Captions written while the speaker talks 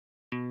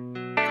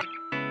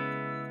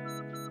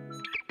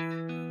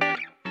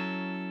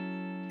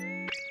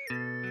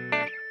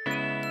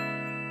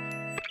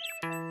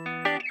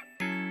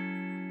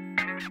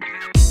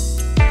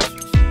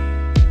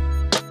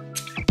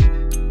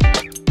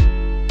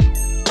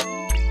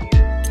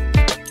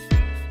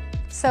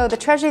So the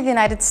Treasury of the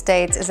United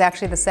States is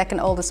actually the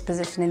second oldest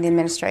position in the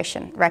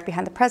administration, right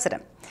behind the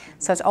President.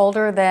 So it's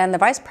older than the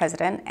Vice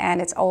President,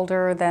 and it's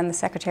older than the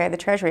Secretary of the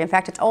Treasury. In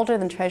fact, it's older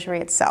than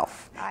Treasury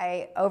itself.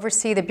 I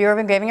oversee the Bureau of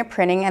Engraving and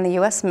Printing and the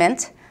U.S.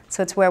 Mint,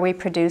 so it's where we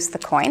produce the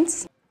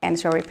coins, and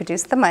it's where we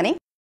produce the money.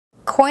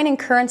 Coin and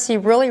currency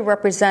really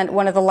represent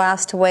one of the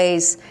last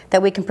ways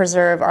that we can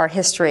preserve our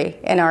history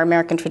and our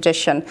American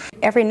tradition.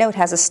 Every note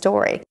has a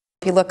story.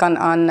 If you look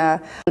on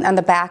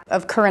the back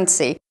of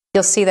currency,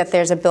 you'll see that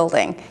there's a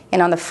building,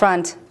 and on the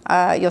front,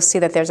 you'll see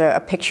that there's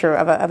a picture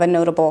of a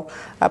notable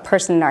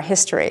person in our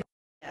history.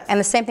 And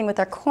the same thing with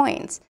our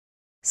coins.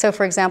 So,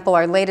 for example,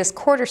 our latest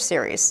quarter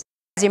series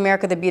is the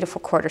America the Beautiful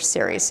Quarter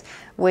Series,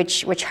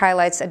 which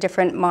highlights a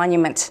different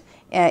monument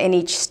in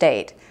each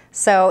state.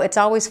 So it's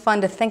always fun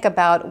to think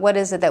about what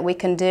is it that we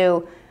can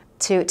do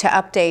to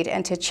update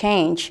and to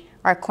change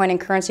our coin and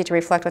currency to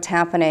reflect what's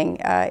happening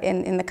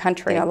in the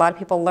country. You know, a lot of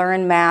people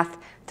learn math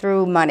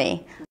through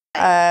money.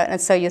 And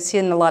so you'll see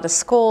in a lot of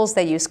schools,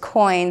 they use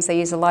coins, they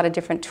use a lot of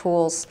different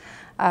tools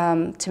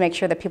to make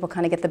sure that people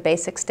kind of get the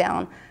basics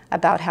down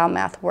about how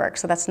math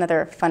works. So that's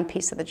another fun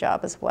piece of the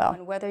job as well.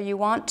 And whether you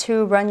want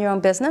to run your own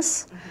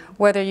business,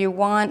 whether you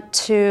want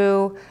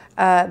to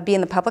be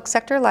in the public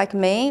sector like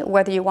me,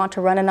 whether you want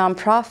to run a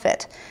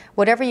nonprofit,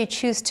 whatever you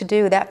choose to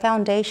do, that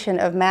foundation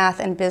of math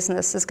and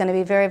business is going to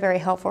be very, very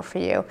helpful for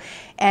you.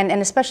 And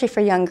especially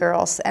for young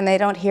girls, and they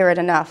don't hear it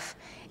enough.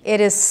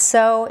 It is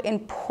so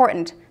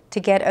important to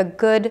get a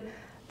good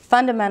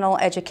fundamental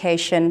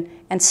education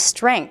and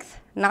strength,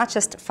 not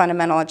just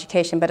fundamental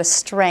education, but a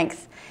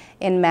strength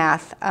in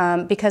math,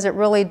 because it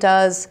really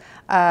does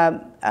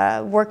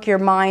work your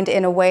mind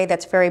in a way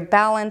that's very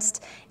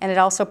balanced, and it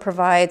also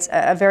provides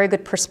a very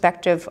good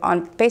perspective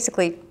on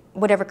basically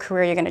whatever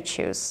career you're going to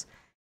choose.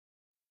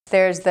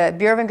 There's the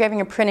Bureau of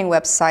Engraving and Printing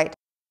website,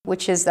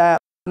 which is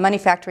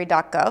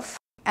moneyfactory.gov,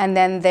 and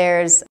then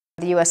there's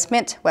the U.S.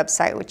 Mint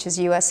website, which is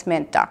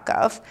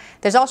usmint.gov.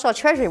 There's also a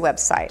Treasury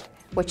website,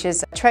 which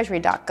is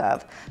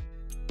treasury.gov.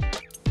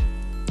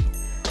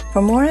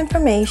 For more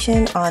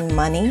information on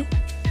money,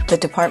 the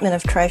Department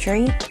of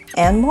Treasury,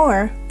 and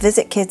more,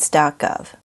 visit kids.gov.